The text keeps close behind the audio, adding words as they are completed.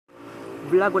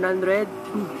Vlog 100,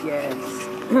 yes.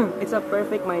 It's a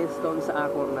perfect milestone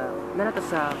sa ako na nanata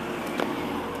sa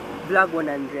Vlog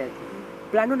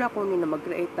 100. Plano na ako ni na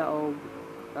mag-create ta og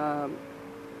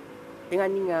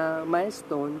ingani nga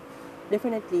milestone.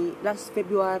 Definitely last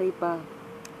February pa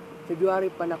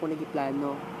na ako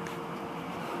nagiplano.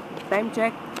 Time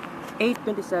check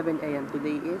 8:27 AM.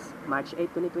 Today is March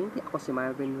 8, 2020. Ako si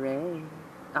Marvin Rey.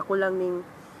 Ako lang ning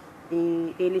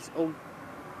i-list og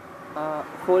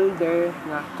folder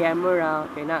nga camera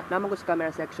kay naman ko sa camera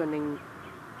section ning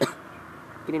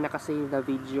kini nakasave na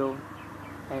video,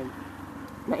 and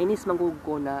nainis manggug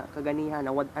ko na kaganihan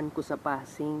nawad-an ko sa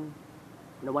passing,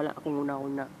 nawala akong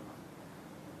una-una.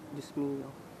 Diyos mio.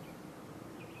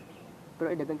 Pero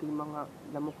ay dagan kay mga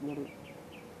lamok diri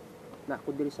na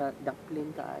ako diri sa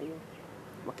duckling kaayo,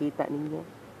 makita ninyo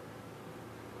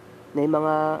na yung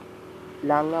mga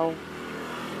langaw.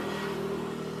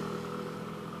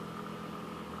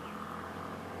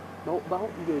 Baho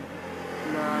good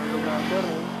na lugar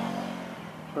eh.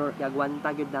 Pero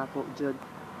yagwanta gyud nako jud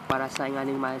para sa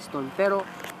nganing milestone. Pero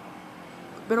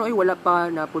ay wala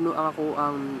pa na puno ako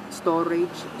ang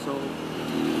storage. So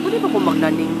pwede pa ko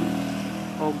magnaning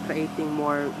o creating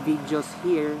more videos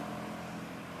here.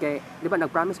 Kay di ba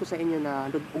nagpromise ko sa inyo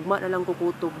na ugma na lang ko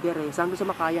kutob dire. Saan sa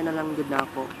makaya na lang gyud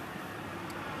nako.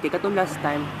 Kay katong last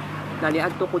time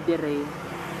naliadto ko dire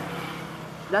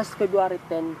last February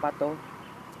 10 pa to.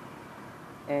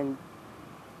 And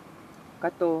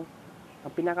kato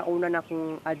ang pinakauna na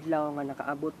akong adlaw nga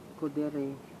nakaabot ko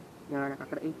dire nga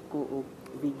nakaka-create ko og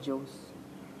videos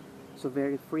so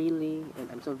very freely,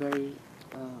 and I'm so very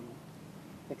I'm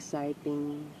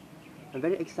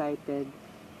very excited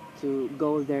to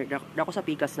go there. Dako sa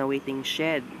Pikas na waiting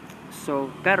shed. So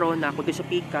karon na ako di sa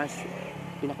Pikas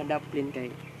pinaka-daplin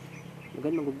kay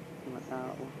magan mga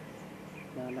tao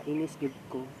na nainis gid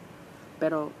ko.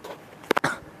 Pero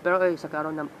ay sa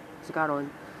karon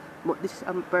this is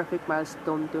a perfect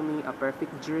milestone to me, a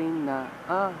perfect dream na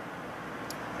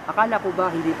akala ko ba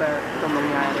hindi pa ito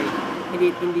mangyari,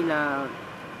 hindi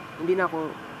na ako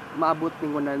maabot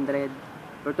ng 100,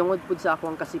 pero tungod pud sa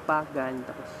akong kasipagan,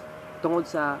 tapos tungod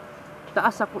sa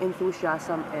taas akong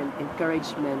enthusiasm and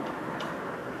encouragement,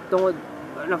 tungod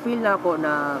na feel na ako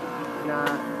na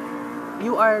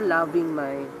you are loving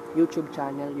my YouTube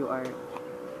channel, you are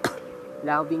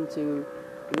loving to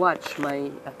watch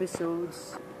my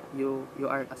episodes, you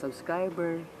are a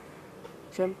subscriber.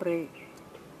 Syempre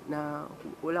na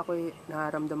wala ko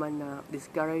naramdaman na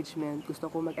discouragement. Gusto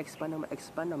ko mag-expand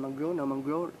na mag-grow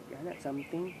yan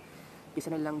something. Isa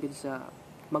na lang din sa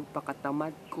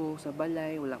magpakatamad ko sa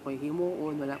balay, wala ko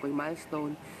himuon, wala ko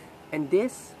milestone. And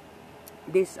this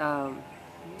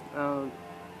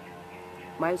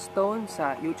milestone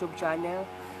sa YouTube channel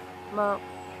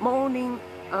mauning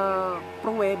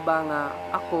pruweba nga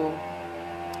ako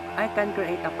I can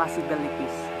create a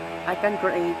possibilities. I can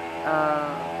create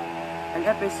an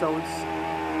episodes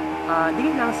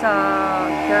dili lang sa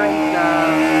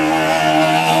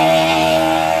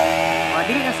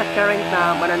current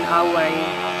na mananaway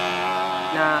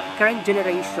na current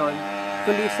generation,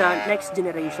 kundi sa next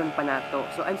generation pa nato.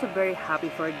 So I'm so very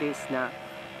happy for this na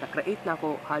na-create na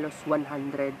ako halos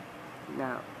 100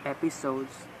 na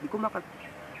episodes. Di ko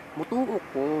mutuo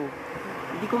ko.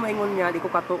 Hindi ko maingon niya, di ko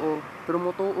katuo, pero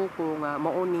mutuo ko nga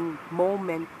mauning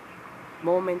moment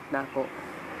na ako.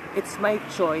 It's my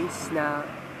choice na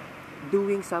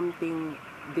doing something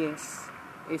this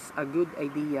is a good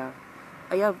idea.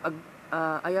 I have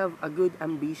a good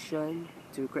ambition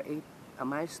to create a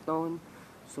milestone.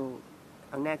 So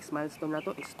ang next milestone na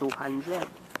to is 200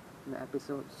 na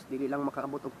episodes. Dili lang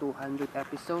makaabot og 200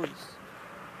 episodes.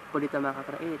 Pwede ta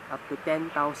makakreate up to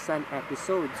 10,000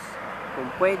 episodes.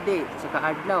 Kung pwede, sa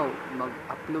kaadlaw,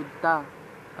 mag-upload ta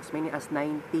as many as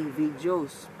 90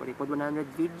 videos. Pwede po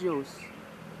 100 videos.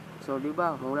 So, di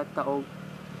ba, maulat ta og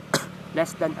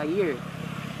less than a year.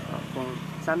 Kung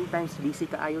sometimes busy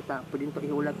kaayo ta, pwede to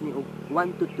ihulat ni og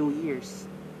 1 to 2 years.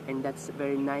 And that's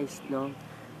very nice, no?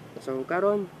 So,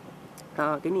 karon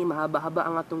kini mahaba-haba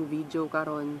ang atong video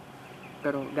karon.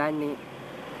 Pero gani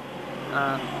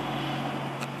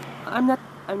I'm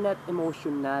not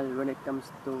emotional when it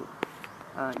comes to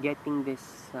getting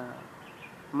this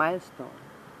milestone.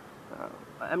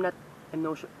 I'm not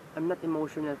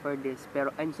emotional for this,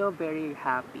 pero I'm so very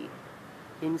happy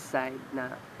inside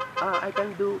na I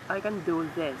can do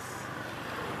this.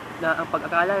 Na ang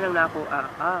pag-akala lang nako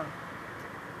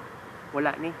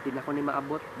wala ni, di na ako ni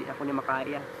maabot, di ako ni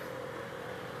makaya.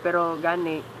 Pero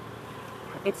gani,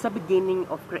 it's the beginning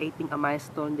of creating a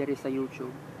milestone there sa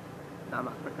YouTube.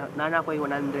 Nana ko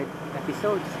yung 100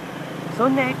 episodes.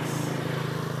 So next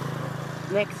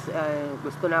next,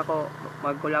 gusto na ako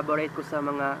mag-collaborate ko sa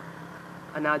mga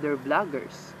another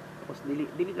vloggers. Tapos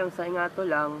dili lang sa ingato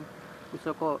lang,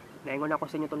 gusto ko, naingon ako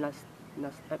sa inyo itong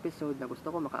last episode na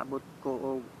gusto ko makaabot ko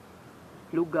og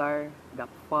lugar, Duck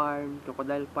Farm,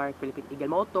 Crocodile Park, Philippine Eagle.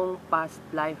 Mao tong past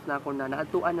life na ako na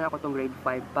naadtuan na ako tong grade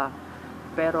 5 pa.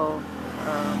 Pero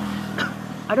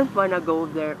I don't wanna go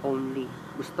there only.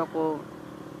 Gusto ko,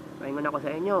 naingon ako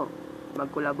sa inyo,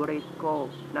 mag-collaborate ko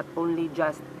not only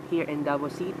just here in Davao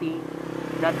City,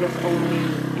 not just only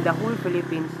in the whole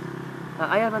Philippines.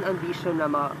 I have an ambition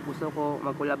na gusto ko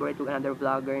mag-collaborate with another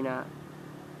vlogger na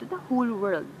to the whole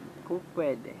world kung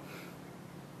pwede.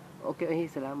 Okay,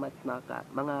 salamat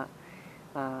mga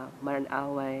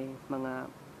mananaway,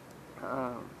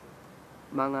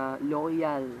 mga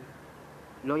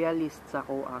loyalists sa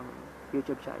ako ang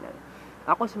YouTube channel.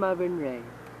 Ako si Marvin Rey.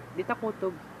 Dito ko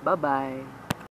to. Bye-bye.